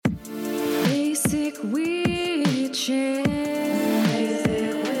Basic witches.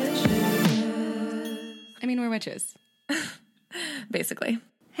 I mean, we're witches. Basically.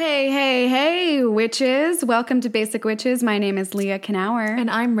 Hey, witches. Welcome to Basic Witches. My name is Leah Knauer.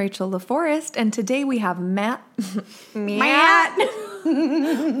 And I'm Rachel LaForest, and today we have Matt. Matt.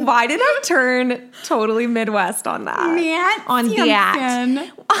 Why did I turn totally Midwest on that? Matt on Simpson.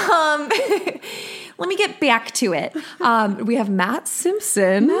 that. Let me get back to it. We have Matt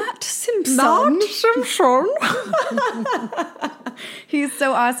Simpson. Matt Simpson. He's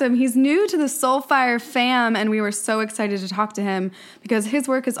so awesome. He's new to the Soulfire fam, and we were so excited to talk to him because his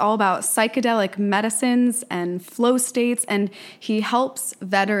work is all about psychedelic medicines and flow states, and he helps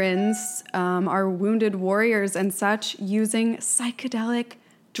veterans, our wounded warriors and such, using psychedelic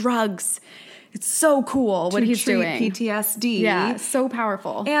drugs. It's so cool what he's doing. PTSD. Yeah, so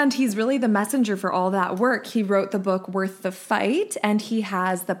powerful. And he's really the messenger for all that work. He wrote the book Worth the Fight, and he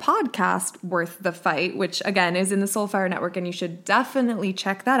has the podcast Worth the Fight, which again is in the Soulfire Network, and you should definitely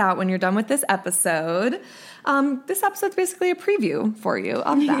check that out when you're done with this episode. This episode's basically a preview for you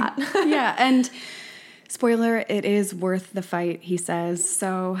of that. Yeah, and spoiler, it is worth the fight, he says.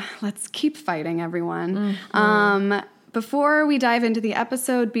 So let's keep fighting, everyone. Mm-hmm. Before we dive into the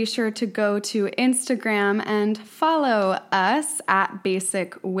episode, be sure to go to Instagram and follow us at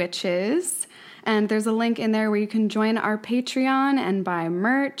Basic Witches. And there's a link in there where you can join our Patreon and buy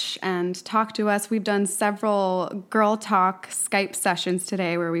merch and talk to us. We've done several Girl Talk Skype sessions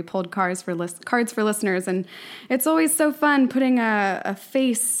today where we pulled cards for listeners. And it's always so fun putting a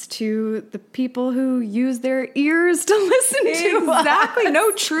face to the people who use their ears to listen to us. Exactly.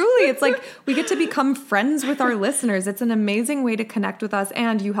 No, truly. It's like we get to become friends with our listeners. It's an amazing way to connect with us,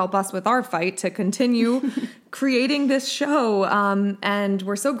 and you help us with our fight to continue creating this show. And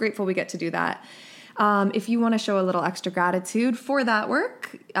we're so grateful we get to do that. If you want to show a little extra gratitude for that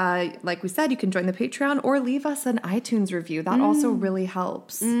work, like we said, you can join the Patreon or leave us an iTunes review. That also really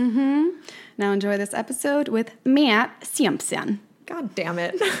helps. Mm-hmm. Now enjoy this episode with Matt Simpson. God damn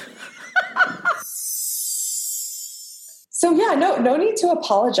it. So yeah, no need to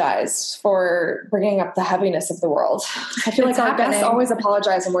apologize for bringing up the heaviness of the world. I feel like our guests always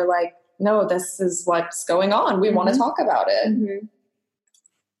apologize and we're like, no, this is what's going on. We want to talk about it. Mm-hmm.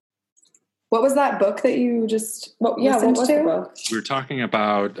 What was that book that you just listened to? The book? We were talking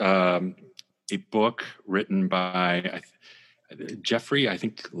about a book written by Jeffrey, I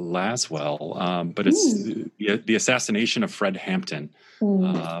think, Laswell, but it's the assassination of Fred Hampton.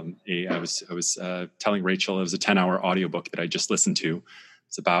 I was telling Rachel it was a 10-hour audiobook that I just listened to.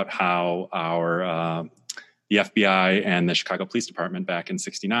 It's about how the FBI and the Chicago Police Department back in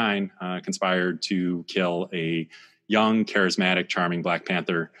 '69 conspired to kill a young, charismatic, charming Black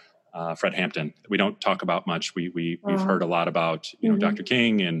Panther, Fred Hampton. We don't talk about much. We've heard a lot about Dr.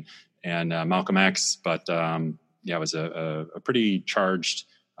 King and Malcolm X, but it was a pretty charged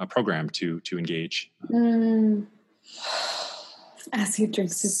program to engage. As he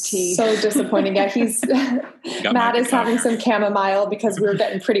drinks his tea. So disappointing. Yeah, Matt is having some chamomile because we were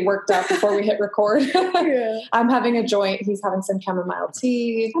getting pretty worked up before we hit record. Yeah. I'm having a joint. He's having some chamomile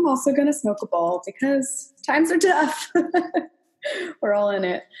tea. I'm also going to smoke a bowl because times are tough. We're all in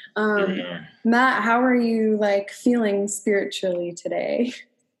it. Matt, how are you feeling spiritually today?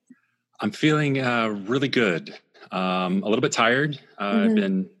 I'm feeling really good. A little bit tired. I've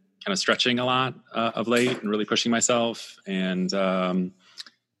been kind of stretching a lot of late and really pushing myself. And,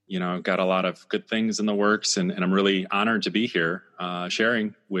 I've got a lot of good things in the works, and I'm really honored to be here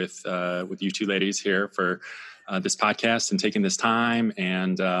sharing with you two ladies here for this podcast and taking this time.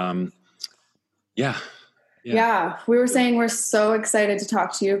 And Yeah, we were saying we're so excited to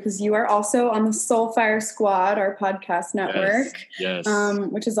talk to you because you are also on the Soulfire Squad, our podcast network, yes.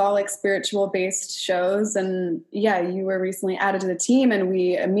 Which is all spiritual-based shows. And you were recently added to the team, and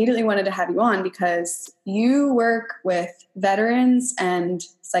we immediately wanted to have you on because you work with veterans and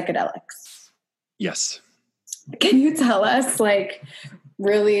psychedelics. Yes. Can you tell us,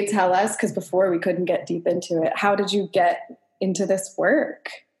 really tell us, because before we couldn't get deep into it, how did you get into this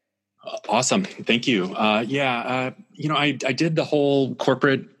work? Awesome. Thank you. I did the whole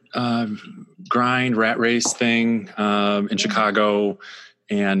corporate grind, rat race thing in Chicago.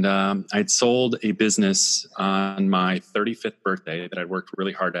 And I'd sold a business on my 35th birthday that I'd worked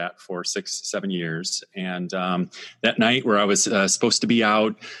really hard at for 6-7 years. And that night where I was supposed to be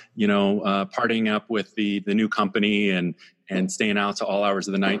out, partying up with the new company and staying out to all hours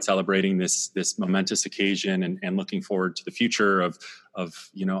of the night, celebrating this momentous occasion and looking forward to the future of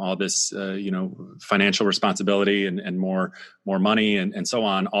all this, financial responsibility and more money and so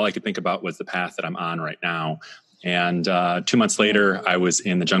on. All I could think about was the path that I'm on right now. And 2 months later, I was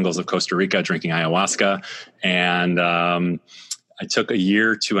in the jungles of Costa Rica drinking ayahuasca. And I took a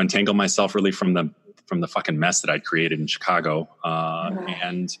year to untangle myself really from the fucking mess that I'd created in Chicago,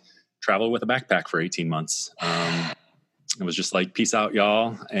 and traveled with a backpack for 18 months. It was just like, peace out,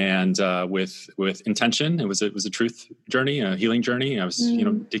 y'all. And with intention, it was a truth journey, a healing journey. I was,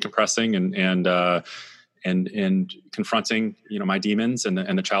 decompressing and confronting, my demons and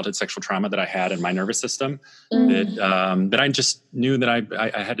the childhood sexual trauma that I had in my nervous system, that I just knew that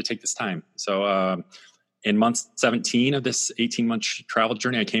I had to take this time. So in month 17 of this 18-month travel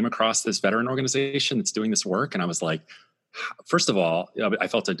journey, I came across this veteran organization that's doing this work. And I was like, first of all, I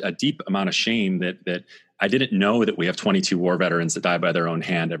felt a deep amount of shame that I didn't know that we have 22 war veterans that die by their own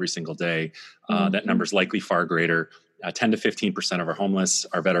hand every single day. That number is likely far greater. 10 to 15% of our homeless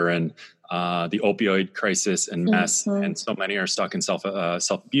are veteran. The opioid crisis and mess, and so many are stuck in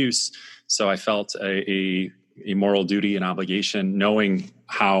self-abuse. So I felt a moral duty and obligation, knowing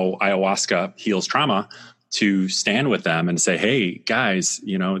how ayahuasca heals trauma, to stand with them and say, hey guys,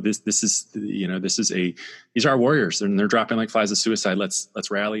 these are our warriors and they're dropping like flies of suicide. Let's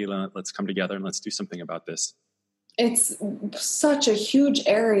rally, let's come together and let's do something about this. It's such a huge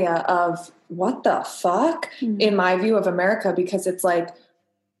area of what the fuck in my view of America, because it's like,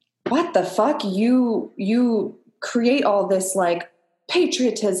 what the fuck? You create all this like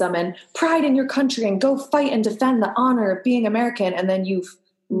patriotism and pride in your country and go fight and defend the honor of being American. And then you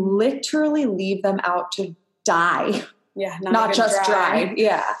literally leave them out to die. Yeah. Not just dry.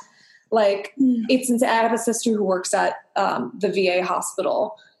 Yeah. Like it's insane. I have a sister who works at the VA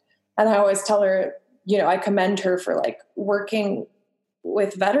hospital, and I always tell her, I commend her for like working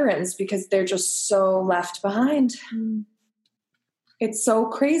with veterans because they're just so left behind. It's so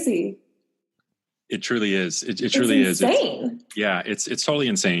crazy. It truly is. It truly is. Insane. Yeah, it's totally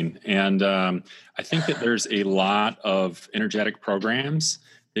insane. And I think that there's a lot of energetic programs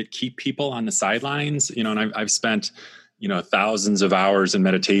that keep people on the sidelines, and I've spent, thousands of hours in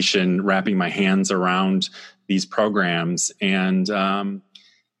meditation, wrapping my hands around these programs. And I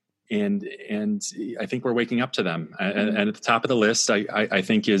think we're waking up to them. And at the top of the list, I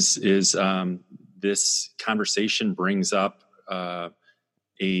think is this conversation brings up a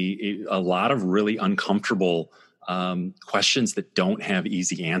lot of really uncomfortable questions that don't have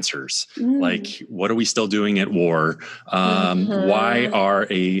easy answers. Like, what are we still doing at war? Why are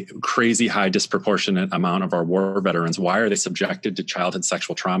a crazy high disproportionate amount of our war veterans, why are they subjected to childhood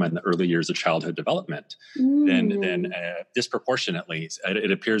sexual trauma in the early years of childhood development? Then disproportionately,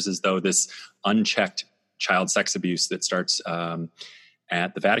 it appears as though this unchecked child sex abuse that starts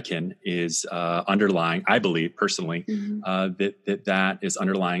at the Vatican is underlying, I believe personally, that is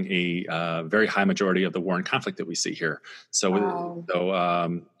underlying a very high majority of the war and conflict that we see here. So,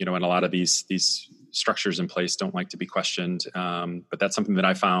 in a lot of these structures in place don't like to be questioned. But that's something that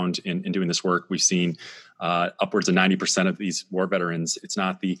I found in doing this work. We've seen upwards of 90% of these war veterans, it's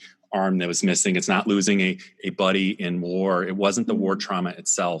not the arm that was missing. It's not losing a buddy in war. It wasn't the war trauma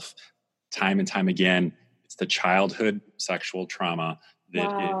itself. Time and time again, it's the childhood sexual trauma that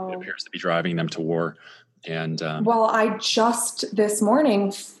it appears to be driving them to war. And I just this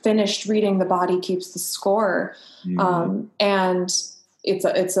morning finished reading The Body Keeps the Score, and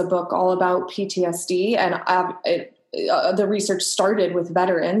it's a book all about PTSD, and the research started with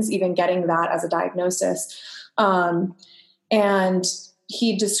veterans, even getting that as a diagnosis, and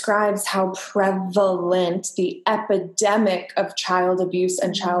he describes how prevalent the epidemic of child abuse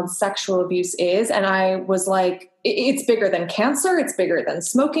and child sexual abuse is. And I was like, it's bigger than cancer. It's bigger than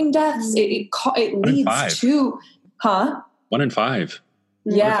smoking deaths. It leads to, 1 in 5.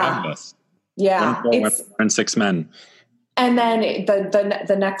 Yeah. 1 in 5 of us. Yeah. 1 in 4 women, 1 in 6 men. And then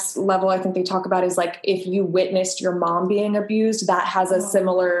the next level I think they talk about is like, if you witnessed your mom being abused, that has a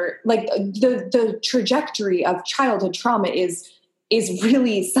similar, like the trajectory of childhood trauma is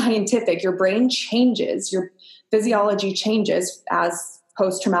really scientific. Your brain changes, your physiology changes as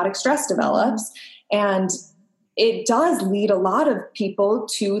post-traumatic stress develops. And it does lead a lot of people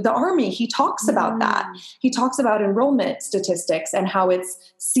to the Army. He talks about that. He talks about enrollment statistics and how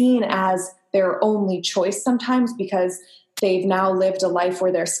it's seen as their only choice sometimes because they've now lived a life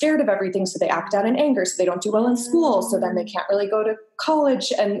where they're scared of everything. So they act out in anger. So they don't do well in school. So then they can't really go to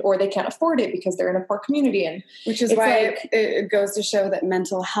college or they can't afford it because they're in a poor community. And which is why it goes to show that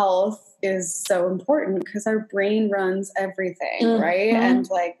mental health is so important because our brain runs everything, right? And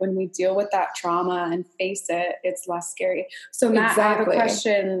like when we deal with that trauma and face it, it's less scary. So Matt, I have a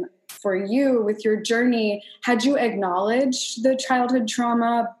question for you with your journey. Had you acknowledged the childhood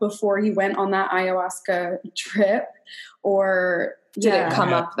trauma before you went on that ayahuasca trip? Or did it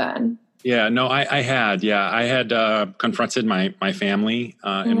come up then? Yeah, no, I had confronted my family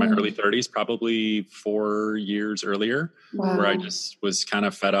in my early 30s, probably 4 years earlier, where I just was kind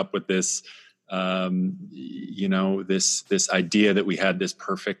of fed up with this, this idea that we had this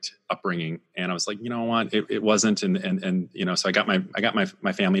perfect upbringing, and I was like, you know what, it wasn't, and so I got my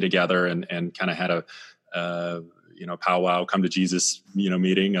family together and kind of had a powwow, come to Jesus,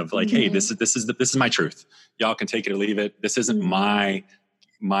 meeting of like, hey, this is my truth. Y'all can take it or leave it. This isn't my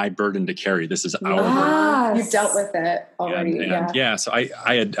burden to carry. This is our burden. You've dealt with it already. So I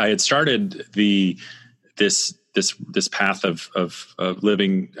had started this path of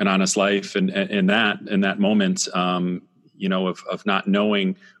living an honest life, and in that moment, of not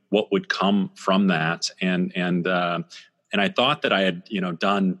knowing what would come from that, and I thought that I had,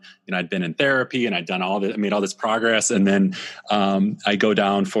 done, I'd been in therapy and I'd done I made all this progress. And then I go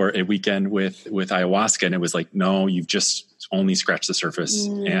down for a weekend with ayahuasca, and it was like, no, you've just only scratched the surface.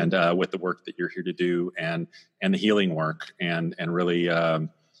 And with the work that you're here to do and the healing work and really, I've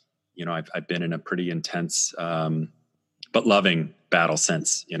been in a pretty intense, but loving battle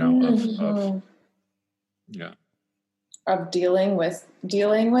since, of dealing with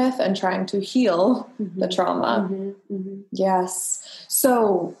and trying to heal the trauma. Yes.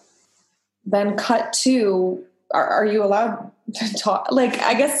 So then cut to, are you allowed to talk? Like,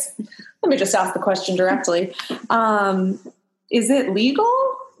 I guess, let me just ask the question directly. Is it legal?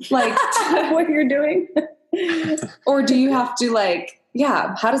 Like what you're doing? Or do you have to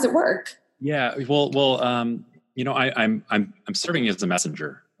how does it work? Yeah. Well, I'm serving as a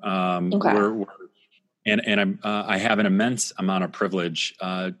messenger. Okay. I have an immense amount of privilege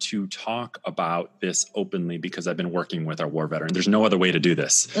to talk about this openly because I've been working with our war veteran. There's no other way to do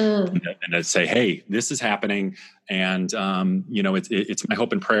this, and to say, "Hey, this is happening," and it's my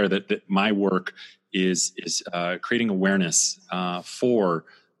hope and prayer that my work is creating awareness for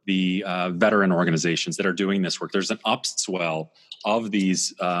the veteran organizations that are doing this work. There's an upswell of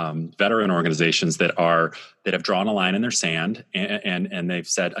these veteran organizations that have drawn a line in their sand and they've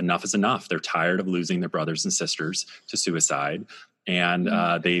said enough is enough. They're tired of losing their brothers and sisters to suicide, and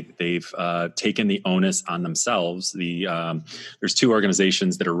they've taken the onus on themselves. There's two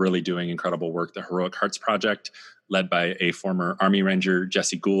organizations that are really doing incredible work. The Heroic Hearts Project, led by a former Army Ranger,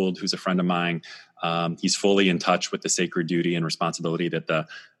 Jesse Gould, who's a friend of mine. He's fully in touch with the sacred duty and responsibility that the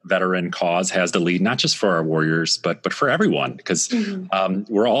veteran cause has to lead, not just for our warriors, but for everyone, because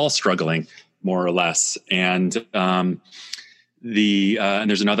we're all struggling more or less. And and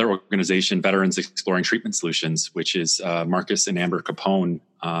there's another organization, Veterans Exploring Treatment Solutions, which is Marcus and Amber Capone,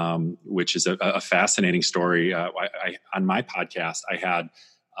 which is a fascinating story. On my podcast, I had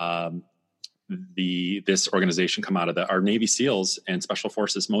this organization come out of our Navy SEALs and Special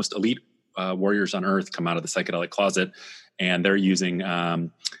Forces most elite warriors on earth come out of the psychedelic closet, and they're using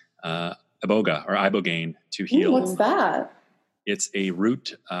iboga or ibogaine to heal. What's that? It's a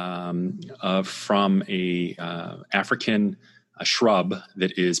root from a African shrub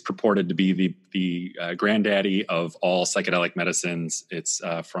that is purported to be the granddaddy of all psychedelic medicines. It's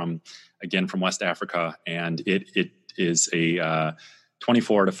from West Africa, and it is a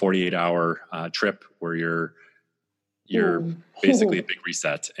 24 to 48 hour trip where you're basically a big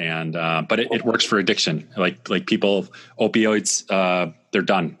reset. And but it works for addiction. Like people, opioids, they're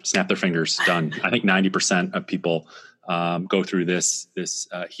done. Snap their fingers, done. I think 90% of people go through this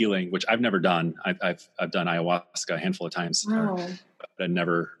healing, which I've never done. I've done ayahuasca a handful of times, but I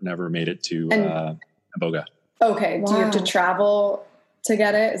never made it to iboga. Okay. Wow. Do you have to travel to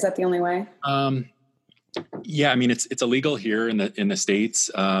get it? Is that the only way? Yeah, I mean it's illegal here in the States.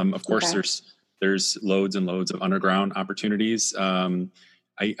 Of course, there's loads and loads of underground opportunities.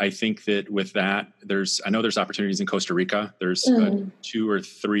 I think that with that, I know there's opportunities in Costa Rica. There's 2 or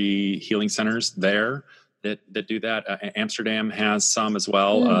 3 healing centers there that do that. Amsterdam has some as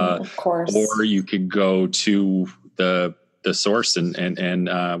well. Of course. Or you could go to the source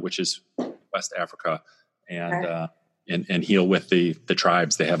and which is West Africa and heal with the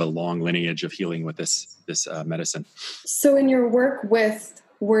tribes. They have a long lineage of healing with this medicine. So in your work with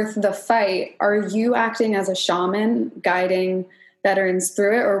Worth the Fight, are you acting as a shaman guiding veterans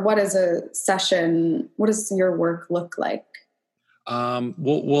through it, or what does your work look like?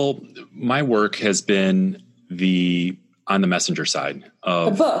 Well, my work has been on the messenger side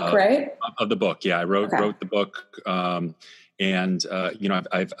of the book, right? Of the book. Yeah. I wrote the book. And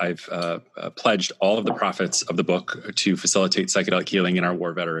I've pledged all of the profits of the book to facilitate psychedelic healing in our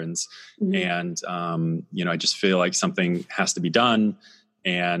war veterans. And, I just feel like something has to be done.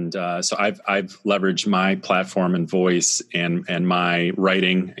 And so I've leveraged my platform and voice and my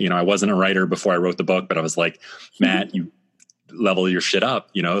writing. I wasn't a writer before I wrote the book, but I was like, Matt, level your shit up,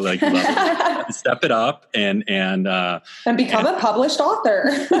 like step it up and become a published author.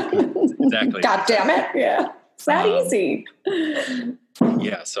 Exactly. God damn it. Yeah. It's that easy.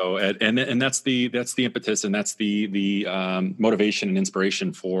 Yeah. So, and that's the impetus, and that's the motivation and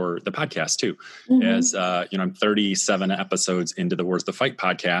inspiration for the podcast too. As I'm 37 episodes into the Worth the Fight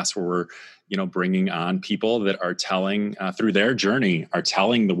podcast, where we're, bringing on people that are telling through their journey, are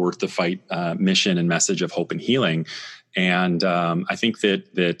telling the Worth the Fight mission and message of hope and healing. And I think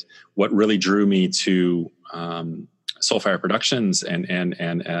that what really drew me to Soulfire Productions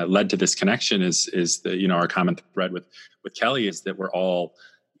and led to this connection is the our common thread with Kelly is that we're all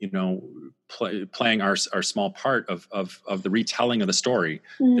playing our small part of the retelling of the story.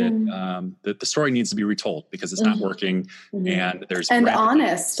 That the story needs to be retold because it's not working, and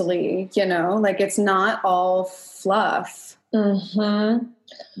honestly, it's not all fluff.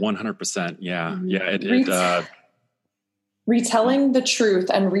 100%. Yeah. Retelling the truth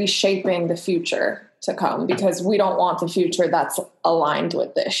and reshaping the future to come, because we don't want the future that's aligned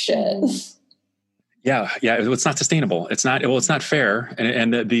with this shit. Yeah. It's not sustainable. It's not fair.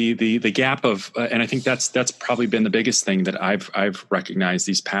 And the gap of, and I think that's probably been the biggest thing that I've recognized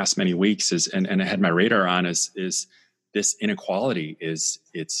these past many weeks and I had my radar on is this inequality it's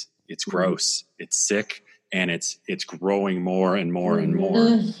gross, it's sick, and it's growing more and more and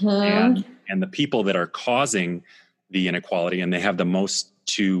more. And the people that are causing the inequality and they have the most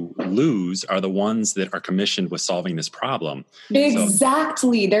to lose are the ones that are commissioned with solving this problem.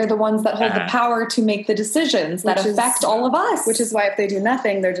 Exactly. They're the ones that hold the power to make the decisions that affect all of us. Which is why if they do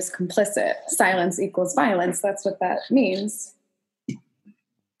nothing, they're just complicit. Silence equals violence. That's what that means.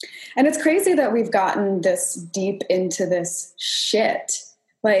 And it's crazy that we've gotten this deep into this shit.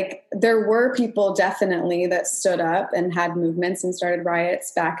 Like, there were people definitely that stood up and had movements and started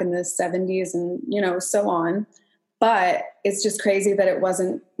riots back in the 70s and, so on. But it's just crazy that it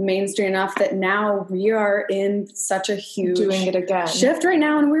wasn't mainstream enough that now we are in such a huge doing it again shift right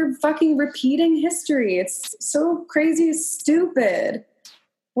now, and we're fucking repeating history. It's so crazy, stupid.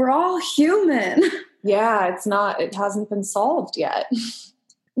 We're all human. Yeah, it hasn't been solved yet.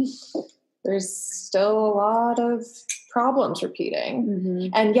 There's still a lot of problems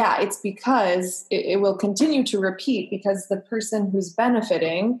repeating. And yeah, it's because it will continue to repeat because the person who's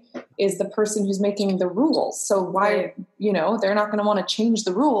benefiting is the person who's making the rules. So why, they're not going to want to change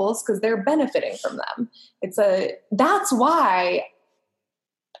the rules because they're benefiting from them. That's why,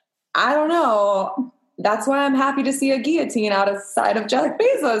 I don't know. That's why I'm happy to see a guillotine outside of Jeff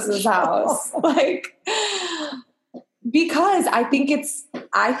Bezos's house. Because I think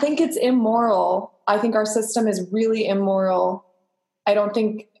it's immoral. I think our system is really immoral. I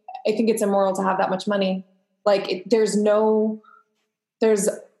think it's immoral to have that much money. There's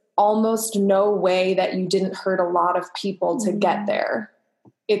almost no way that you didn't hurt a lot of people to get there.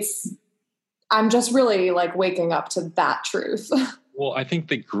 I'm just really waking up to that truth. Well, I think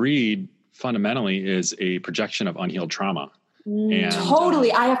that greed fundamentally is a projection of unhealed trauma. And,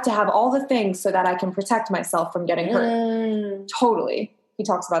 totally. I have to have all the things so that I can protect myself from getting hurt. Totally. He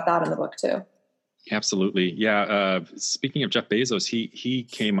talks about that in the book too. Absolutely. Yeah. Speaking of Jeff Bezos, he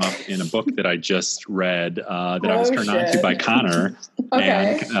came up in a book that I just read that I was turned on to by Connor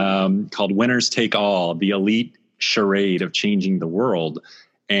and called Winners Take All, the elite charade of changing the world.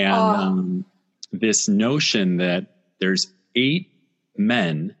 And this notion that there's 8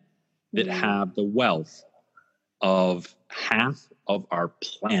 men that have the wealth of half of our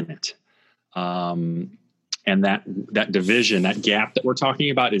planet. And that division, that gap that we're talking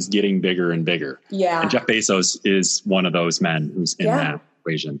about is getting bigger and bigger. Yeah. And Jeff Bezos is one of those men who's in that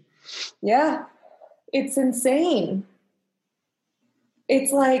equation. Yeah. It's insane.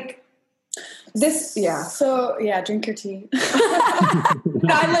 It's like this. Yeah. So drink your tea.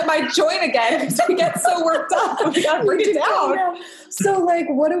 I lit my joint again because we get so worked up. We gotta bring it down. So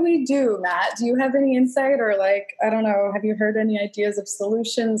what do we do, Matt? Do you have any insight or I don't know, have you heard any ideas of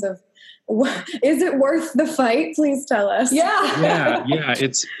solutions of is it worth the fight? Please tell us. Yeah.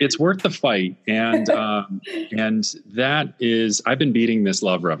 It's worth the fight. And that is, I've been beating this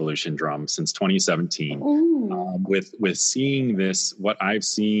love revolution drum since 2017 with seeing this, what I've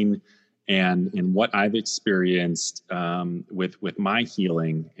seen and what I've experienced with my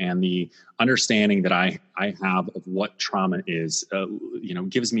healing and the understanding that I have of what trauma is,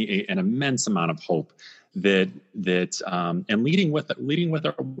 gives me an immense amount of hope that and leading with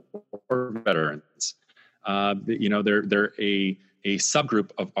our war veterans, they're a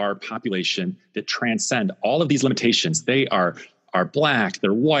subgroup of our population that transcend all of these limitations. They are are Black,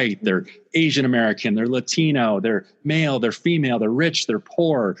 they're white, they're Asian American, they're Latino, they're male, they're female, they're rich, they're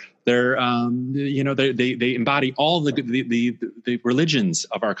poor, they're they embody all the religions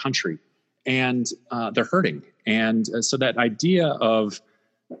of our country, and they're hurting. And so that idea of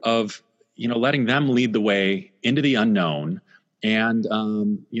letting them lead the way into the unknown, and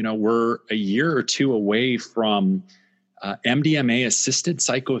we're a year or two away from MDMA assisted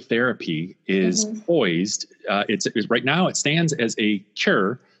psychotherapy is poised. It's right now it stands as a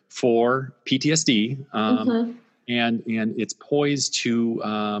cure for PTSD, and it's poised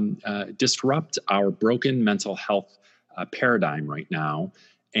to disrupt our broken mental health paradigm right now,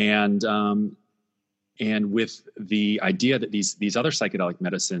 and with the idea that these other psychedelic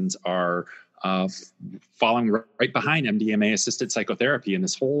medicines are following right behind MDMA assisted psychotherapy, and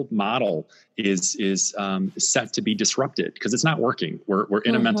this whole model is set to be disrupted because it's not working. We're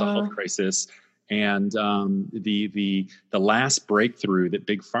in a mental health crisis, and the last breakthrough that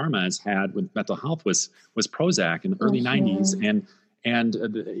Big Pharma has had with mental health was Prozac in the early 90s, and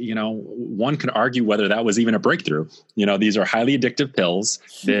one could argue whether that was even a breakthrough. These are highly addictive pills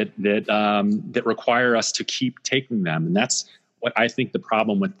that require us to keep taking them, and that's what I think the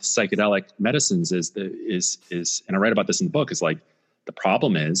problem with psychedelic medicines is, and I write about this in the book, is like, the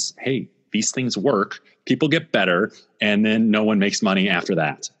problem is, hey, these things work, people get better, and then no one makes money after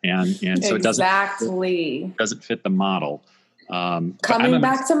that. And so it doesn't fit the model. Coming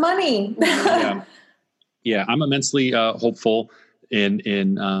back to money. Yeah. I'm immensely hopeful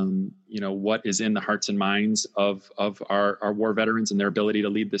in what is in the hearts and minds of our war veterans and their ability to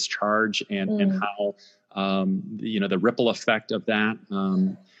lead this charge, and how, the ripple effect of that,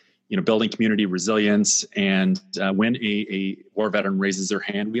 building community resilience. And when a war veteran raises their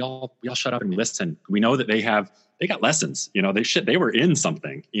hand, we all shut up and listen. We know that they got lessons. They were in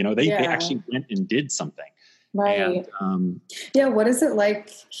something. They actually went and did something. Right. And, what is it like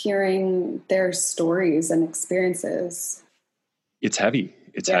hearing their stories and experiences? It's heavy.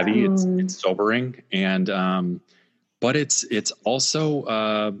 It's heavy. It's sobering, and but it's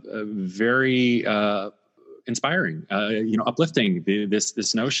also very inspiring. Uplifting.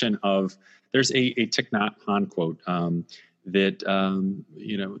 This notion of, there's a Thich Nhat Hanh quote that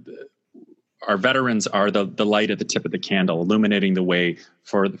our veterans are the light at the tip of the candle, illuminating the way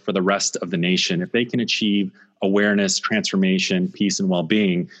for the rest of the nation. If they can achieve awareness, transformation, peace, and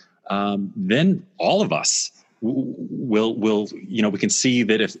well-being, then all of us will we can see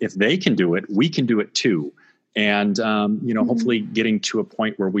that if they can do it, we can do it too. And, hopefully getting to a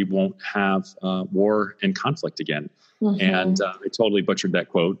point where we won't have war and conflict again. And I totally butchered that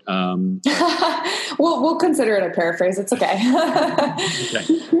quote. We'll consider it a paraphrase. It's okay.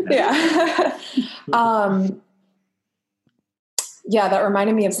 Yeah. That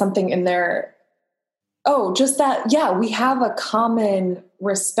reminded me of something in there. Oh, just that, we have a common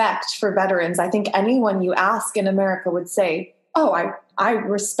respect for veterans. I think anyone you ask in America would say, oh, I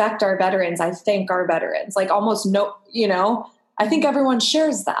respect our veterans. I thank our veterans. Like, almost I think everyone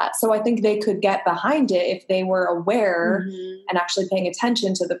shares that. So I think they could get behind it if they were aware and actually paying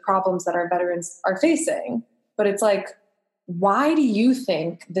attention to the problems that our veterans are facing. But it's like, why do you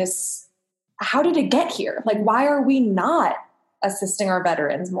think this, how did it get here? Like, why are we not assisting our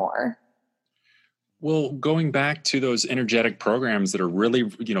veterans more? Well, going back to those energetic programs that are really,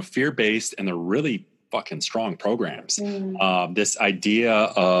 fear-based, and they're really fucking strong programs. This idea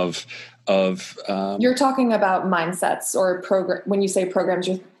of you're talking about mindsets, or when you say programs,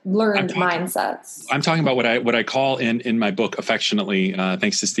 you're learned mindsets. I'm talking about what I call in my book affectionately,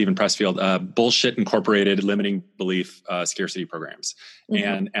 thanks to Stephen Pressfield, bullshit incorporated limiting belief scarcity programs.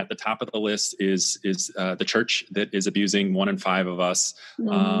 And at the top of the list is the church that is abusing 1 in 5 of us.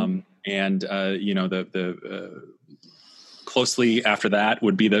 And closely after that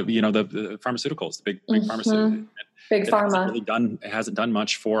would be the pharmaceuticals, the big pharmaceuticals. Big pharma hasn't done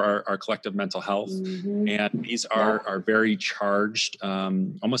much for our collective mental health. And these are very charged,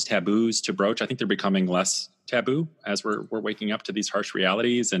 almost taboos to broach. I think they're becoming less taboo as we're waking up to these harsh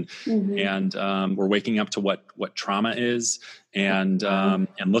realities, and we're waking up to what trauma is, and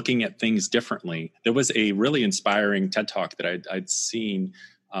looking at things differently. There was a really inspiring TED Talk that I'd seen.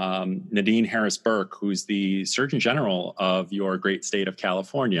 Nadine Harris Burke, who's the Surgeon General of your great state of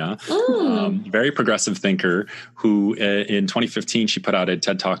California, very progressive thinker, who in 2015, she put out a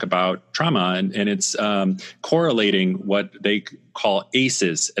TED Talk about trauma, and it's correlating what they call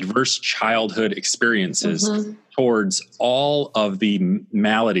ACEs, adverse childhood experiences, towards all of the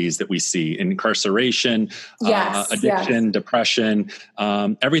maladies that we see: incarceration, addiction, depression,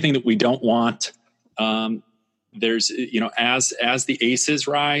 everything that we don't want. There's, as the ACEs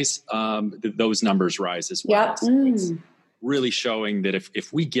rise, those numbers rise as well. really showing that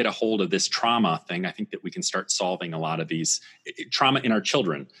if we get a hold of this trauma thing, I think that we can start solving a lot of these trauma in our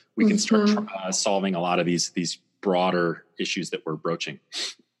children. We can start solving a lot of these broader issues that we're broaching.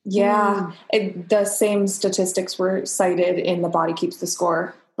 Yeah. The same statistics were cited in the Body Keeps the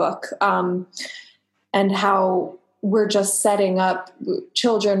Score book. And how we're just setting up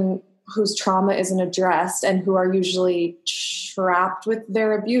children whose trauma isn't addressed and who are usually trapped with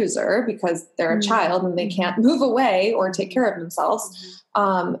their abuser because they're a child and they can't move away or take care of themselves.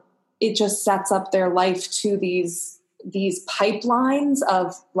 It just sets up their life to these pipelines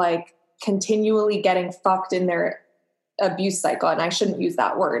of like continually getting fucked in their abuse cycle. And I shouldn't use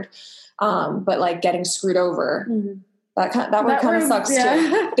that word. But like getting screwed over. That word kind of sucks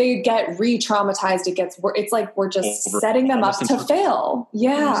too. They get re-traumatized. It's like we're just setting them up to fail.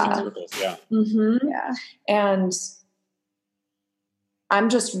 Yeah. Yeah. And I'm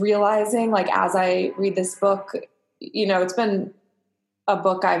just realizing, like, as I read this book, you know, it's been a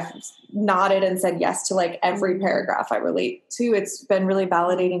book I've nodded and said yes to like every paragraph I relate to. It's been really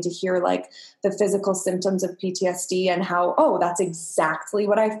validating to hear like the physical symptoms of PTSD and how, oh, that's exactly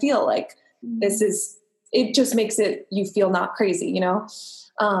what I feel like. It just makes you feel not crazy, you know?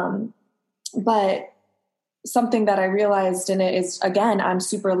 But something that I realized in it is, again, I'm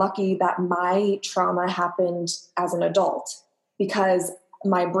super lucky that my trauma happened as an adult because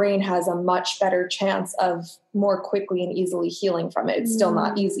my brain has a much better chance of more quickly and easily healing from it. It's still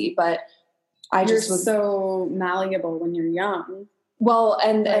not easy, but You're so malleable when you're young. Well,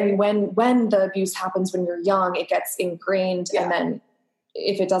 and when the abuse happens when you're young, it gets ingrained, and then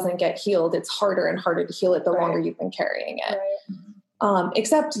if it doesn't get healed, it's harder and harder to heal it the longer you've been carrying it.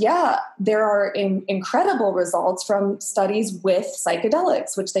 Except, there are incredible results from studies with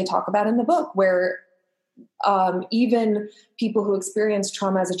psychedelics, which they talk about in the book, where even people who experience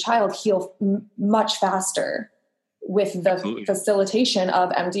trauma as a child heal much faster with the facilitation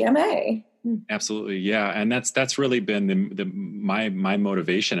of MDMA. Absolutely. Yeah. And that's really been my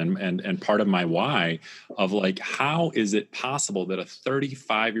motivation and part of my why of like, how is it possible that a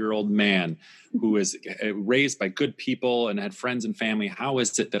 35-year-old man who is raised by good people and had friends and family, how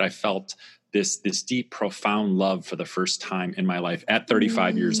is it that I felt this deep, profound love for the first time in my life at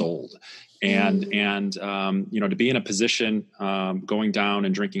 35 years old? And you know, to be in a position, going down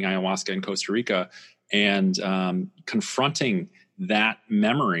and drinking ayahuasca in Costa Rica and confronting that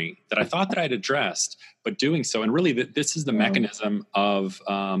memory that I thought that I'd addressed, but doing so. And really this is the mechanism of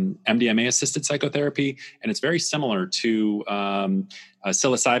MDMA assisted psychotherapy. And it's very similar to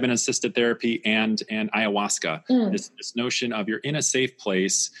psilocybin assisted therapy and ayahuasca. This notion of you're in a safe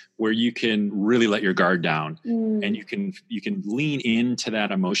place where you can really let your guard down and you can lean into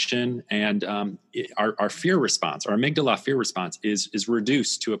that emotion. And our fear response, our amygdala fear response is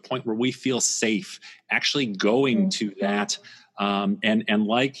reduced to a point where we feel safe actually going to that. And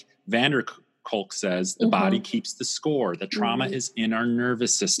like van der Kolk says, the body keeps the score. The trauma is in our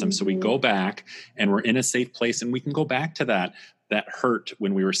nervous system. So we go back and we're in a safe place and we can go back to that hurt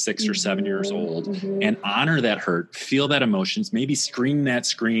when we were 6 or 7 years old and honor that hurt, feel that emotions, maybe scream that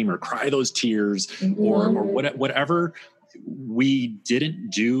scream or cry those tears or whatever we didn't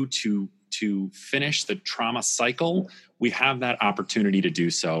do to finish the trauma cycle. We have that opportunity to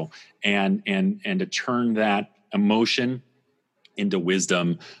do so and to turn that emotion into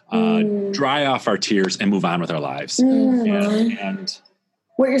wisdom, dry off our tears and move on with our lives. And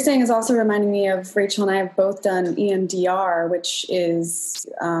what you're saying is also reminding me of Rachel and I have both done EMDR, which is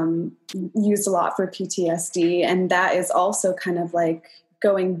used a lot for PTSD. And that is also kind of like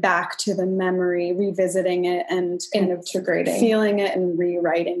going back to the memory, revisiting it and kind of integrating, feeling it and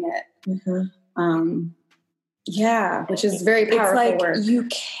rewriting it. Which is very powerful. It's like work. You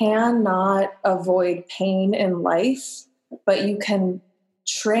cannot avoid pain in life, but you can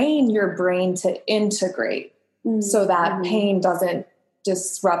train your brain to integrate so that pain doesn't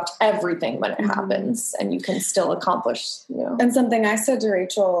disrupt everything when it happens and you can still accomplish, you know. And something I said to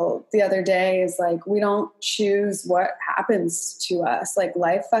Rachel the other day is like, we don't choose what happens to us. Like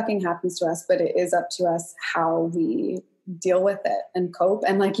life fucking happens to us, but it is up to us how we deal with it and cope.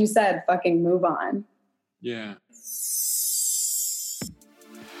 And like you said, fucking move on. Yeah.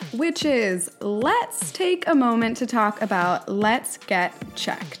 Which is, let's take a moment to talk about Let's Get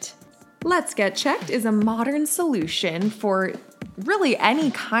Checked. Let's Get Checked is a modern solution for really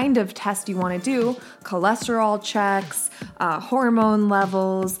any kind of test you want to do. Cholesterol checks, hormone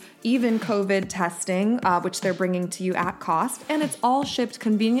levels, even COVID testing, which they're bringing to you at cost, and it's all shipped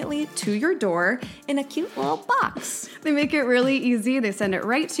conveniently to your door in a cute little box. They make it really easy. They send it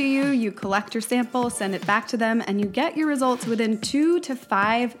right to you. You collect your sample, send it back to them, and you get your results within 2 to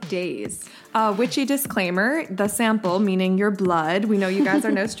 5 days. Witchy disclaimer, the sample, meaning your blood. We know you guys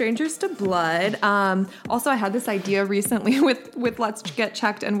are no strangers to blood. Also, I had this idea recently with Let's Get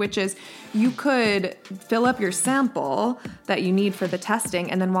Checked and Witches. You could fill up your sample that you need for the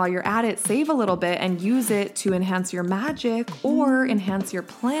testing, and then while you're at it, save a little bit and use it to enhance your magic or enhance your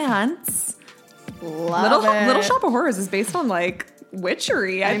plants. Little Shop of Horrors is based on like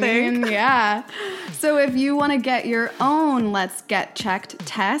witchery, I think. Mean, yeah. So if you want to get your own Let's Get Checked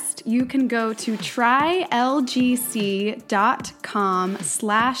test, you can go to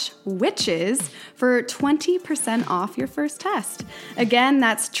trylgc.com/witches for 20% off your first test. Again,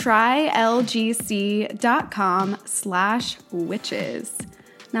 that's trylgc.com/witches.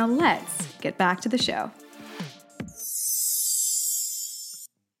 Now let's get back to the show.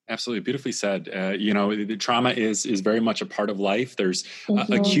 Absolutely, beautifully said. The trauma is very much a part of life. There's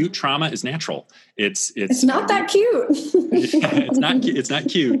acute trauma is natural. It's not that cute. It's not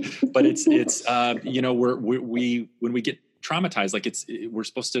cute, but it's when we get traumatized, like we're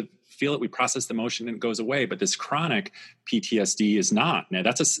supposed to feel it. We process the emotion and it goes away. But this chronic PTSD is not. Now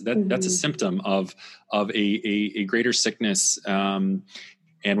that's a symptom of a greater sickness. And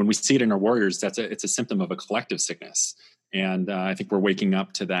when we see it in our warriors, it's a symptom of a collective sickness. And I think we're waking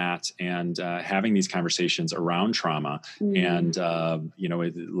up to that and having these conversations around trauma. And,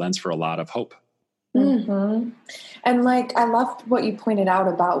 it lends for a lot of hope. Mm-hmm. And I loved what you pointed out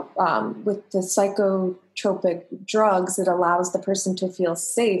about with the psychotropic drugs, it allows the person to feel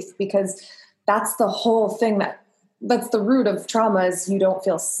safe, because that's the whole thing that's the root of trauma, is you don't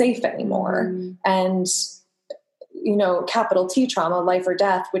feel safe anymore. And capital T trauma, life or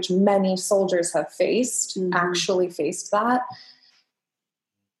death, which many soldiers have faced, actually faced that.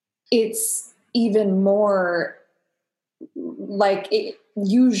 It's even more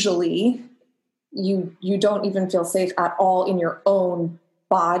usually you don't even feel safe at all in your own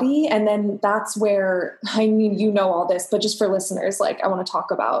body. And then that's where, all this, but just for listeners, I want to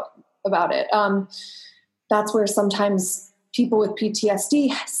talk about it. That's where sometimes people with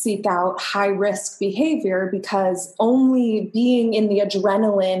PTSD seek out high risk behavior, because only being in the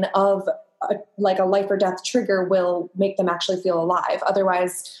adrenaline of a life or death trigger will make them actually feel alive.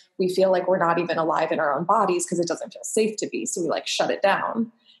 Otherwise, we feel like we're not even alive in our own bodies because it doesn't feel safe to be. So we shut it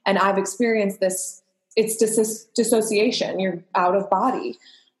down. And I've experienced this. It's dissociation. You're out of body.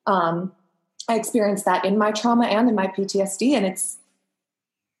 I experienced that in my trauma and in my PTSD. And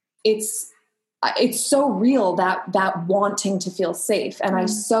it's so real, that wanting to feel safe. And I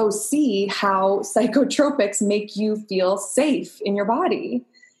so see how psychotropics make you feel safe in your body.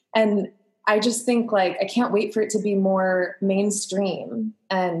 And I just think I can't wait for it to be more mainstream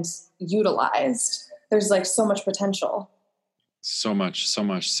and utilized. There's so much potential. So much, so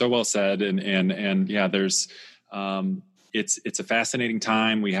well said. And yeah, there's, it's a fascinating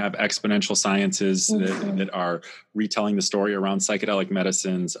time. We have exponential sciences that are retelling the story around psychedelic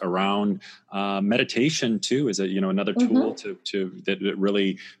medicines, around meditation too, is another tool to that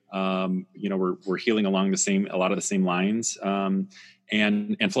really we're healing along a lot of the same lines.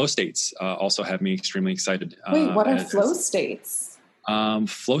 And flow states also have me extremely excited. Wait, what are flow states?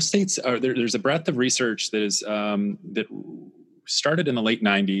 Flow states are there's a breadth of research that is that started in the late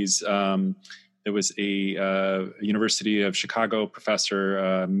 90s. There was a University of Chicago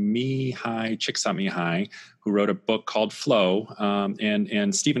professor, Mihaly Csikszentmihalyi, who wrote a book called Flow.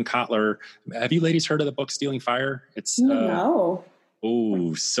 And Stephen Kotler. Have you ladies heard of the book Stealing Fire? It's no.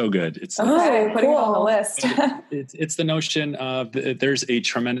 Oh, so good. It's putting it on the list. It's the notion of there's a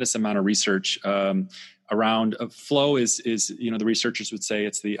tremendous amount of research around flow is the researchers would say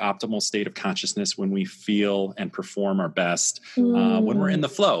it's the optimal state of consciousness when we feel and perform our best when we're in the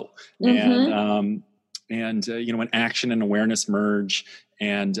flow. And when action and awareness merge,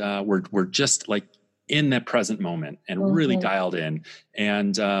 and we're just in that present moment and really dialed in.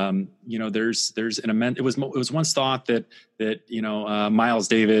 And there's an immense. It was once thought that Miles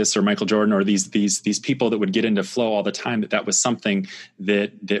Davis or Michael Jordan or these people that would get into flow all the time, that was something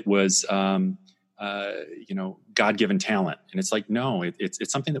that was God-given talent. And it's no,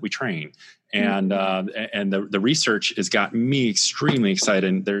 it's something that we train. And the research has got me extremely excited.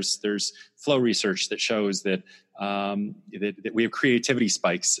 And there's flow research that shows that that we have creativity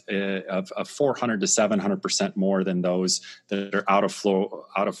spikes of 400 to 700% more than those that are out of flow.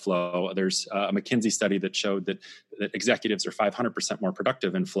 There's a McKinsey study that showed that executives are 500% more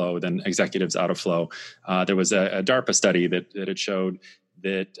productive in flow than executives out of flow. There was a DARPA study that it showed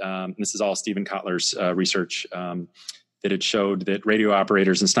that this is all Stephen Kotler's research, that it showed that radio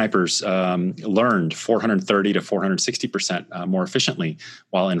operators and snipers learned 430 to 460% more efficiently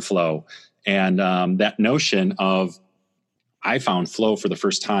while in flow. And that notion of, I found flow for the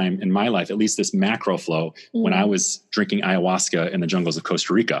first time in my life, at least this macro flow, when I was drinking ayahuasca in the jungles of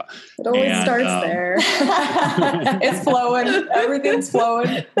Costa Rica. It always starts there. It's flowing. Everything's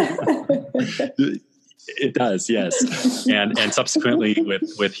flowing. It does, yes. And subsequently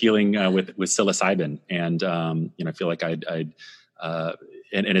with healing with psilocybin. And, I feel like and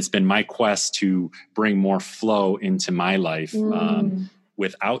it's been my quest to bring more flow into my life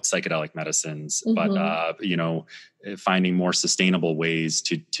without psychedelic medicines, but, finding more sustainable ways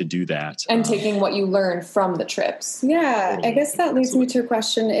to do that. And taking what you learned from the trips. Yeah, I guess that leads me to a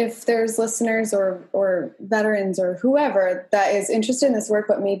question. If there's listeners or veterans or whoever that is interested in this work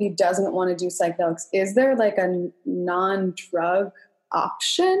but maybe doesn't want to do psychedelics, is there like a non-drug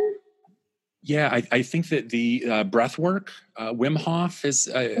option? Yeah, I think that the breath work, Wim Hof is,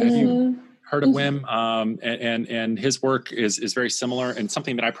 have you heard of Wim? And his work is very similar and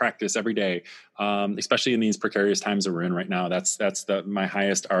something that I practice every day, especially in these precarious times that we're in right now. That's my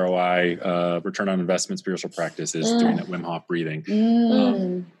highest ROI, return on investment spiritual practice is doing that Wim Hof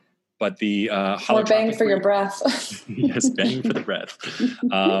breathing. But the or bang for your breath. Yes, bang for the breath.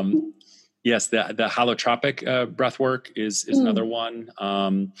 Yes, the holotropic breath work is another one.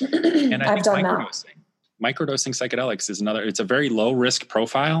 And I think microdosing psychedelics is another. It's a very low risk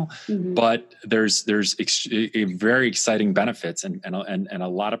profile, but there's a very exciting benefits and a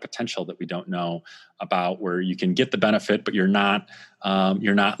lot of potential that we don't know about, where you can get the benefit, but you're not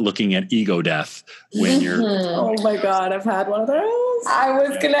looking at ego death when you're. Oh my God, I've had one of those. I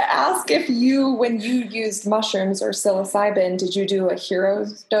was going to ask if when you used mushrooms or psilocybin, did you do a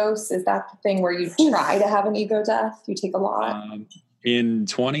hero's dose? Is that the thing where you try to have an ego death? You take a lot? In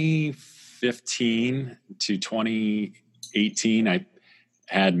 2015 to 2018, I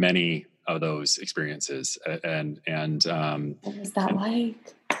had many of those experiences, and what was that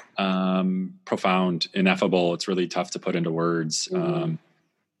like? Profound, ineffable. It's really tough to put into words.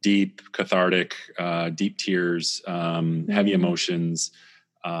 Deep, cathartic, deep tears, heavy emotions,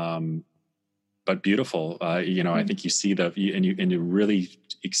 but beautiful. I think you see and you really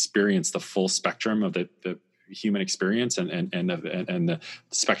experience the full spectrum of the human experience and the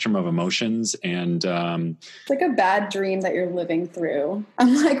spectrum of emotions. And it's like a bad dream that you're living through.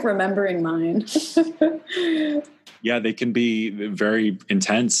 I'm like remembering mine. Yeah, they can be very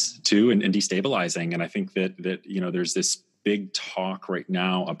intense too and destabilizing. And I think that there's this big talk right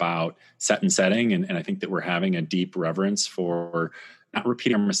now about set and setting. And I think that we're having a deep reverence for not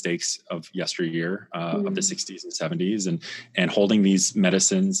repeating our mistakes of yesteryear, of the 60s and 70s, and holding these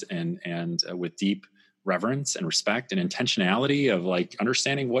medicines and with deep reverence and respect and intentionality of like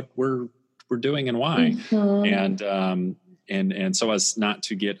understanding what we're doing and why. And so as not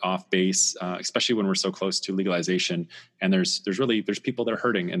to get off base, especially when we're so close to legalization, and there's people that are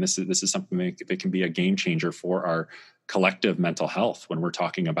hurting, and this is something that can be a game changer for our collective mental health when we're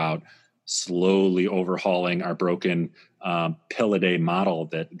talking about slowly overhauling our broken pill a day model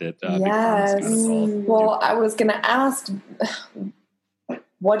that yes. Well, I was going to ask,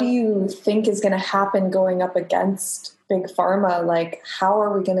 what do you think is going to happen going up against big pharma? Like, how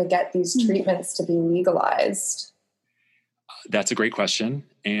are we going to get these treatments to be legalized? That's a great question.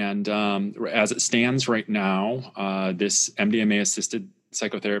 And as it stands right now, this MDMA-assisted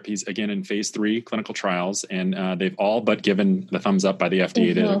psychotherapy is again in phase 3 clinical trials, and they've all but given the thumbs up by the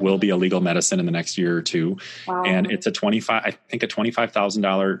FDA that it will be a legal medicine in the next year or two. Wow. And it's a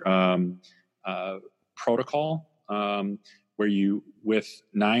 $25,000 protocol where you, with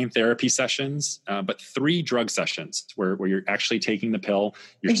 9 therapy sessions, but 3 drug sessions where you're actually taking the pill,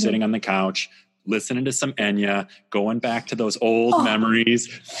 you're sitting on the couch, listening to some Enya, going back to those old memories,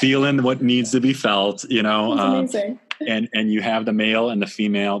 feeling what needs to be felt, That's amazing. And you have the male and the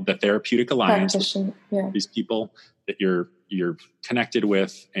female, the therapeutic alliance, these people that you're connected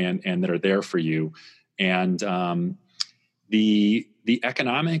with and that are there for you. And the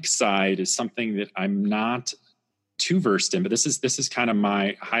economic side is something that I'm not too versed in, but this is kind of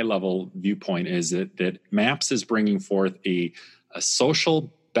my high level viewpoint, is that MAPS is bringing forth a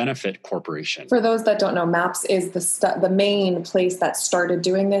social benefit corporation. For those that don't know, MAPS is the main place that started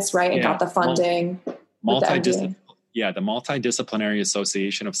doing this, right? And got the funding. The Multidisciplinary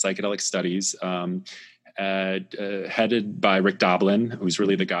Association of Psychedelic Studies, headed by Rick Doblin, who's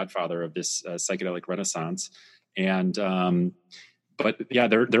really the godfather of this psychedelic renaissance. And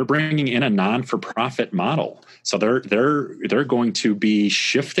they're bringing in a non-for-profit model. So they're going to be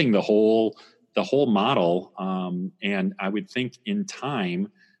shifting the whole the whole model. And I would think in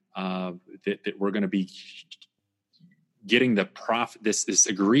time that we're going to be getting the profit, this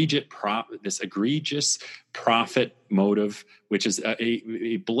egregious profit motive, which is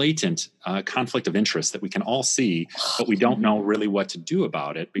a blatant conflict of interest that we can all see, but we don't know really what to do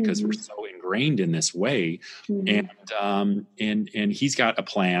about it because we're so ingrained in this way. And he's got a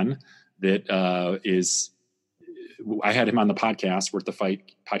plan that is. I had him on the podcast, Worth the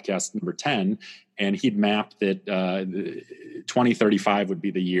Fight podcast number 10, and he'd mapped that 2035 would be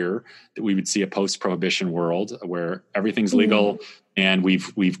the year that we would see a post-prohibition world where everything's legal and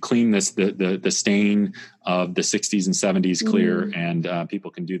we've cleaned the stain of the 60s and 70s clear, and people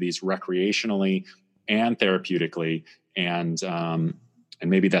can do these recreationally and therapeutically, and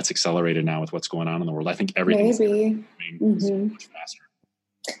maybe that's accelerated now with what's going on in the world. I think everything's moving so much faster.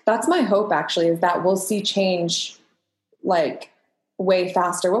 That's my hope, actually, is that we'll see change like way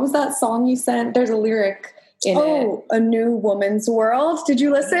faster. What was that song you sent? There's a lyric in it. A New Woman's World. Did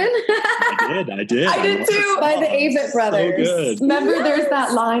you listen? I did. I did too. By the Avett Brothers. So good. Remember, there's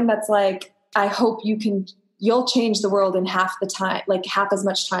that line that's like, I hope you'll change the world in half the time, like half as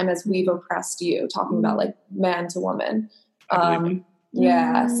much time as we've oppressed you, talking about like man to woman.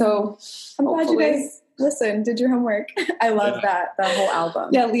 Yeah. So I'm glad you guys listened, did your homework. I love that whole album.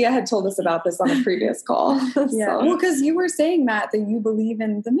 Yeah, Leah had told us about this on a previous call. Yeah. Well, because you were saying, Matt, that you believe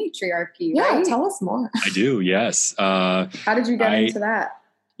in the matriarchy, yeah, right? Tell us more. I do, yes. How did you get into that?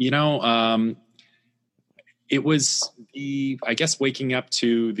 It was I guess waking up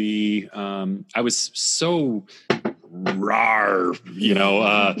to I was so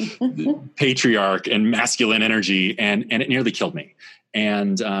patriarch and masculine energy, and it nearly killed me.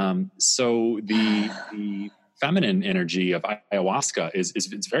 And so the feminine energy of ayahuasca is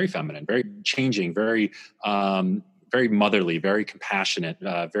it's very feminine, very changing, very very motherly, very compassionate,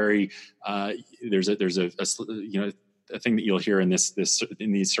 very there's a thing that you'll hear in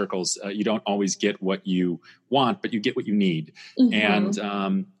in these circles. You don't always get what you want, but you get what you need.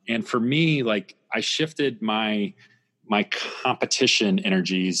 And for me, like, I shifted my competition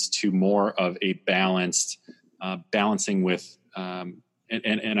energies to more of a balancing with,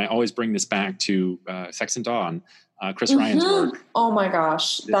 and I always bring this back to Sex and Dawn, Chris Ryan's work. Oh my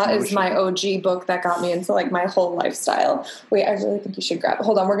gosh. That is my OG book that got me into like my whole lifestyle. Wait, I really think you should grab it.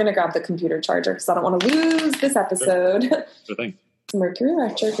 Hold on. We're going to grab the computer charger because I don't want to lose this episode. Sure thing. Mercury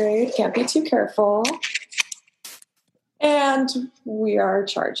retrograde. Can't be too careful. And we are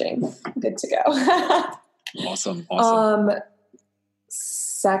charging. Good to go. Awesome.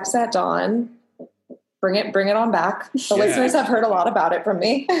 Sex at Dawn. Bring it on back. The listeners have heard a lot about it from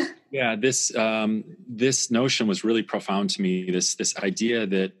me. Yeah, this notion was really profound to me. This idea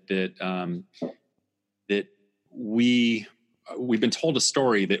that we've been told a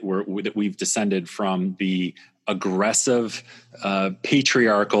story that we've descended from the aggressive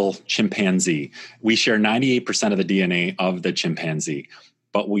patriarchal chimpanzee. We share 98% of the DNA of the chimpanzee,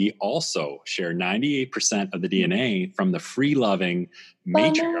 but we also share 98% of the DNA from the free-loving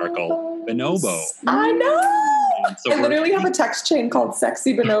matriarchal bonobo. I know. So I literally have a text chain called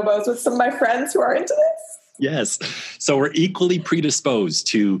Sexy Bonobos with some of my friends who are into this. Yes. So we're equally predisposed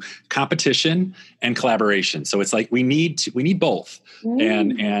to competition and collaboration. So it's like we need both.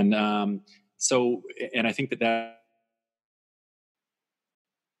 And I think that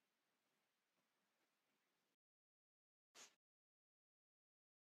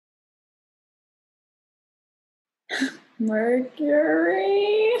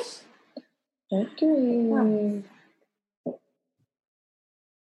Mercury.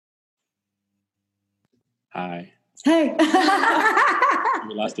 Hi. Hey.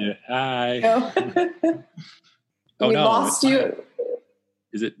 We lost you. Hi. No. We lost you.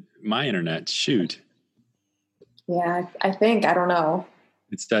 Is it my internet? Shoot. Yeah, I think. I don't know.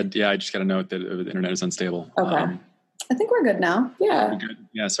 It's dead. Yeah, I just got a note that the internet is unstable. Okay. I think we're good now. Yeah. Good.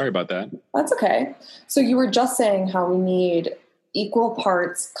 Yeah, sorry about that. That's okay. So you were just saying how we need equal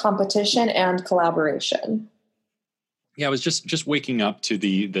parts competition and collaboration. Yeah, I was just waking up to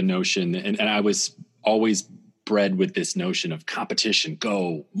the notion, and I was always bred with this notion of competition,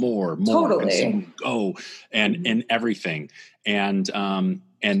 go more, totally. Consume, go, and everything, and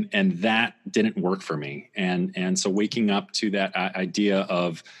that didn't work for me, and so waking up to that idea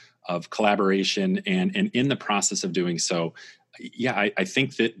of collaboration, and in the process of doing so, yeah, I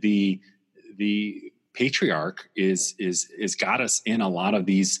think that the patriarch is got us in a lot of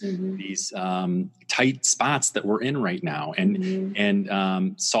these tight spots that we're in right now,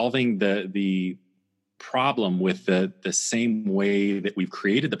 and solving the problem with the same way that we've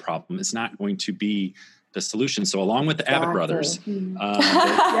created the problem is not going to be the solution. So along with the Abbott brothers,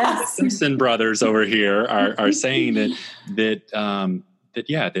 the Simpson brothers over here are saying that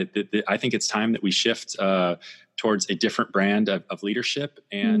I think it's time that we shift towards a different brand of leadership,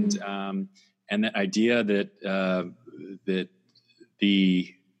 and that idea that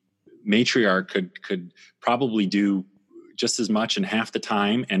the matriarch could probably do just as much in half the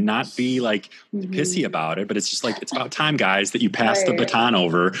time and not be like pissy about it, but it's just like, it's about time, guys, that you pass the baton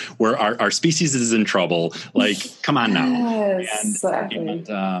over, where our species is in trouble. Like, come on now.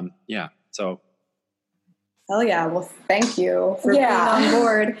 Yes, so. Hell yeah. Well, thank you for being on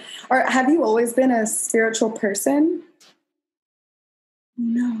board. Or have you always been a spiritual person?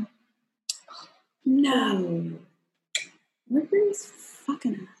 No. Mercury's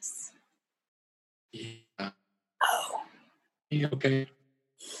fucking us. Yeah. Oh. Okay.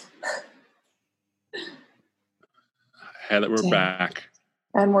 Heather, we're back.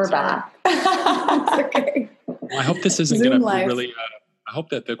 And we're back. Okay. Well, I hope this isn't going to be really... I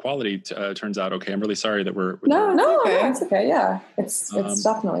hope that the quality turns out okay. I'm really sorry that we're... No, it's okay. Yeah. It's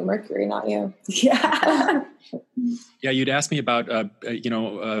definitely Mercury, not you. Yeah. Yeah, you'd asked me about,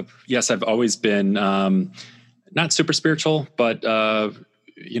 yes, I've always been not super spiritual, but,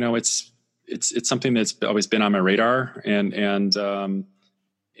 it's something that's always been on my radar, and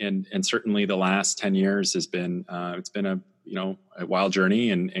certainly the last 10 years has been it's been a wild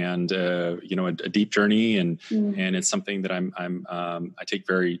journey and a deep journey, and it's something that I take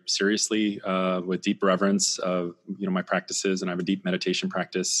very seriously with deep reverence of my practices, and I have a deep meditation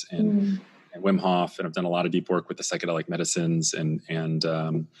practice and Wim Hof, and I've done a lot of deep work with the psychedelic medicines, and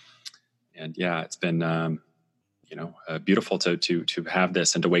it's been beautiful to have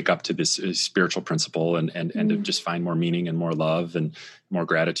this and to wake up to this spiritual principle and to just find more meaning and more love and more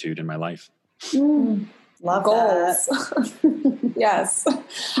gratitude in my life. Love goals. Yes.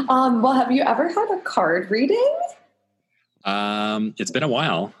 Well, have you ever had a card reading? It's been a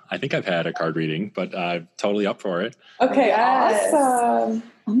while. I think I've had a card reading, but I'm totally up for it. Okay. Yes. Awesome.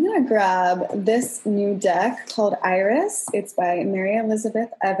 I'm going to grab this new deck called Iris. It's by Mary Elizabeth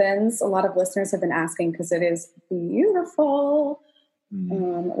Evans. A lot of listeners have been asking because it is beautiful.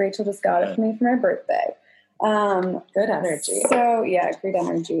 Rachel just got it for me for my birthday. Good energy. So, yeah, great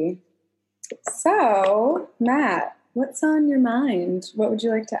energy. So, Matt, what's on your mind? What would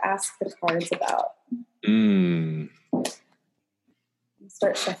you like to ask the cards about?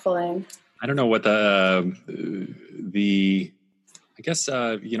 Start shuffling. I don't know what I guess,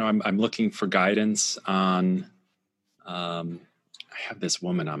 I'm looking for guidance on, I have this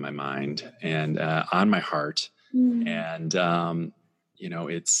woman on my mind and on my heart. And,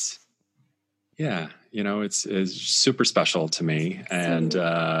 it's super special to me. And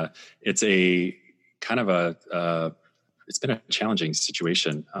it's a kind of it's been a challenging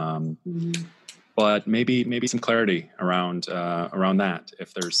situation. But maybe some clarity around that,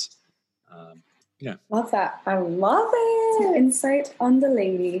 if there's, Love that. I love it. Some insight on the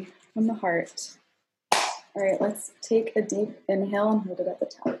lady, on the heart. All right, let's take a deep inhale and hold it at the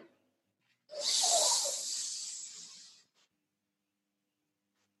top.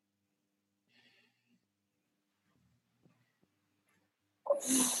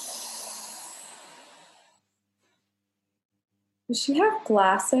 Does she have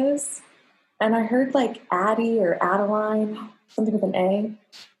glasses? And I heard like Addie or Adeline, something with an A.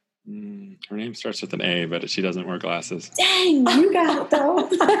 Her name starts with an A, but she doesn't wear glasses. Dang, you got it though.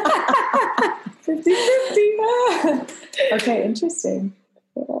 50-50. Okay, interesting.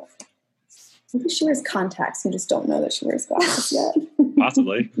 Maybe she wears contacts. You just don't know that she wears glasses yet.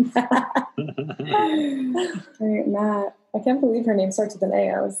 Possibly. All right, Matt. I can't believe her name starts with an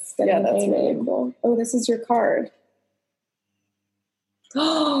A. I was getting an A name. Cool. Oh, this is your card.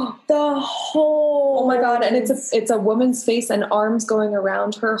 The whole. Oh my God! And it's a woman's face and arms going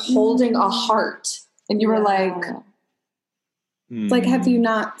around her, holding a heart. And you were like, like, have you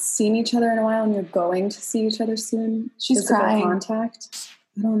not seen each other in a while, and you're going to see each other soon? She's crying. Contact.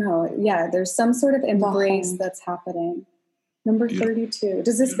 I don't know. Yeah, there's some sort of embrace that's happening. Number 32.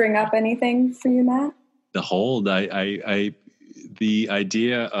 Does this bring up anything for you, Matt? The hold. The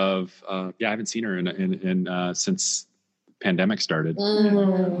idea of I haven't seen her in since pandemic started.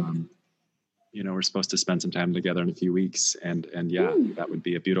 We're supposed to spend some time together in a few weeks, and that would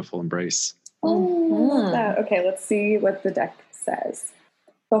be a beautiful embrace. Love that. Okay, let's see what the deck says.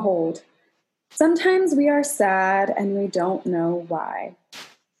 Behold, sometimes we are sad and we don't know why.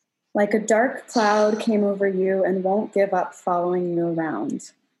 Like a dark cloud came over you and won't give up following you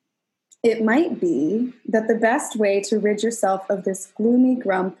around. It might be that the best way to rid yourself of this gloomy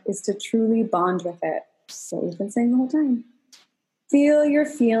grump is to truly bond with it. That's what we've been saying the whole time. Feel your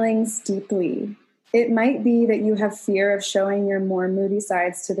feelings deeply. It might be that you have fear of showing your more moody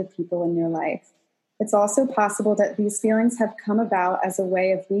sides to the people in your life. It's also possible that these feelings have come about as a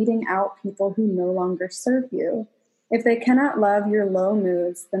way of weeding out people who no longer serve you. If they cannot love your low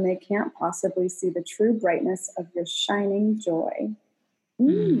moods, then they can't possibly see the true brightness of your shining joy.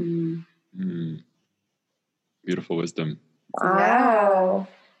 Beautiful wisdom. Wow.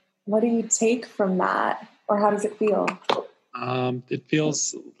 What do you take from that? Or how does it feel? It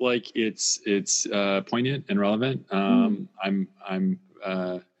feels like it's poignant and relevant. I'm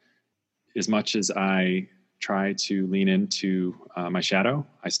as much as I try to lean into my shadow,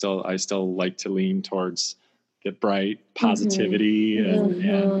 I still like to lean towards the bright positivity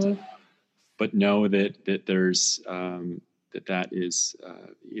and but know that there's that is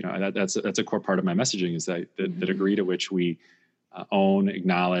that's a core part of my messaging, is that the degree to which we own,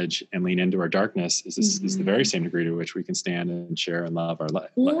 acknowledge, and lean into our darkness is the very same degree to which we can stand and share and love our life.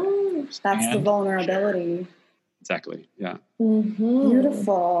 That's the vulnerability. Exactly. Yeah.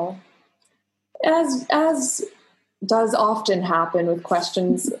 Beautiful. As does often happen with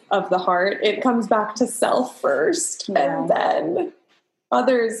questions of the heart, it comes back to self first, and then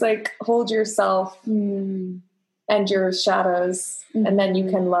others. Like, hold yourself and your shadows, and then you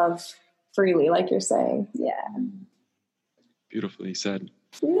can love freely, like you're saying. Yeah. Beautifully said.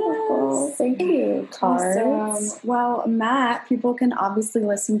 Yes. Thank you, Cards. Awesome. Well, Matt, people can obviously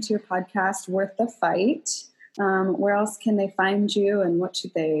listen to your podcast, Worth the Fight. Where else can they find you, and what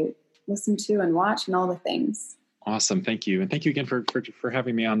should they listen to and watch, and all the things? Awesome. Thank you. And thank you again for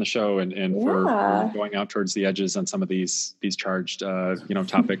having me on the show and for going out towards the edges on some of these charged,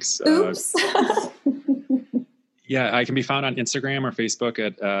 topics. Oops. Yeah, I can be found on Instagram or Facebook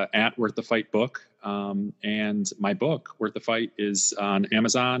at Worth the Fight Book. And my book, Worth the Fight, is on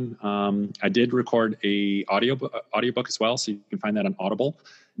Amazon. I did record a audiobook as well, so you can find that on Audible.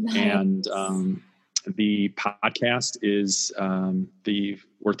 Nice. And the podcast is the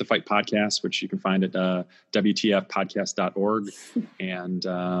Worth the Fight podcast, which you can find at WTFpodcast.org. And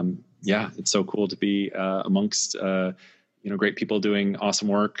it's so cool to be amongst great people doing awesome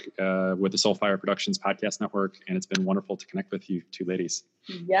work with the Soulfire Productions Podcast Network. And it's been wonderful to connect with you two ladies.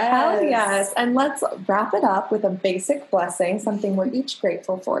 Yes. Hell yes. And let's wrap it up with a basic blessing, something we're each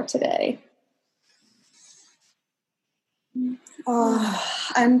grateful for today.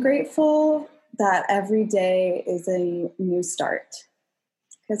 I'm grateful that every day is a new start.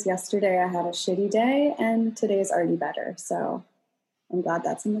 Because yesterday I had a shitty day and today's already better. So I'm glad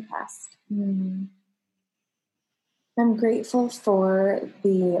that's in the past. I'm grateful for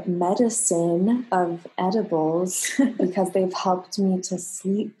the medicine of edibles because they've helped me to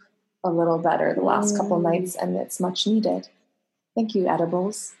sleep a little better the last couple nights, and it's much needed. Thank you,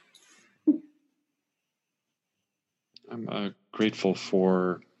 edibles. I'm grateful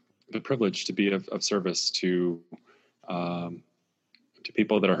for the privilege to be of service to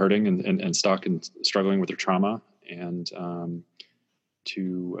people that are hurting and stuck and struggling with their trauma, and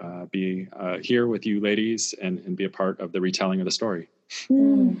to be here with you ladies and be a part of the retelling of the story.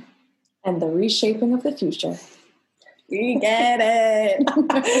 And the reshaping of the future. We get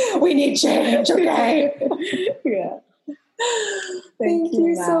it. We need change, okay? Yeah. Thank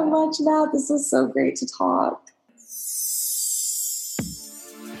you so much, Matt. This was so great to talk.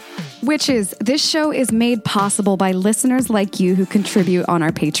 Witches, this show is made possible by listeners like you who contribute on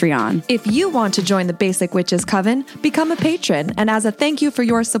our Patreon. If you want to join the Basic Witches Coven, become a patron, and as a thank you for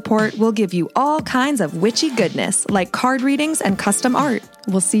your support, we'll give you all kinds of witchy goodness, like card readings and custom art.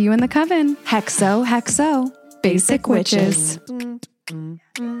 We'll see you in the coven. Hexo, hexo. Basic Witches.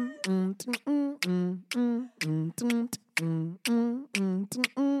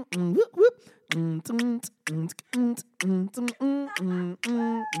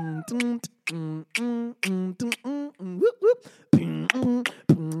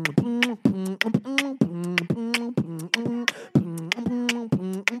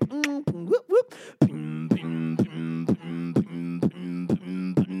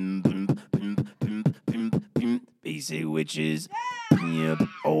 Basic Witches. Yep.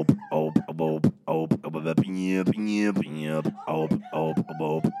 Op.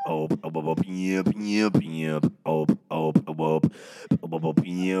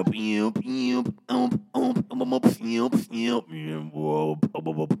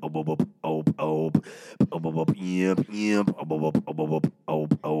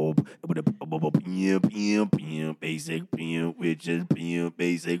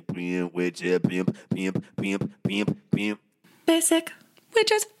 Basic Witches. Basic Witches. Basic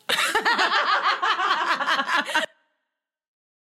Witches.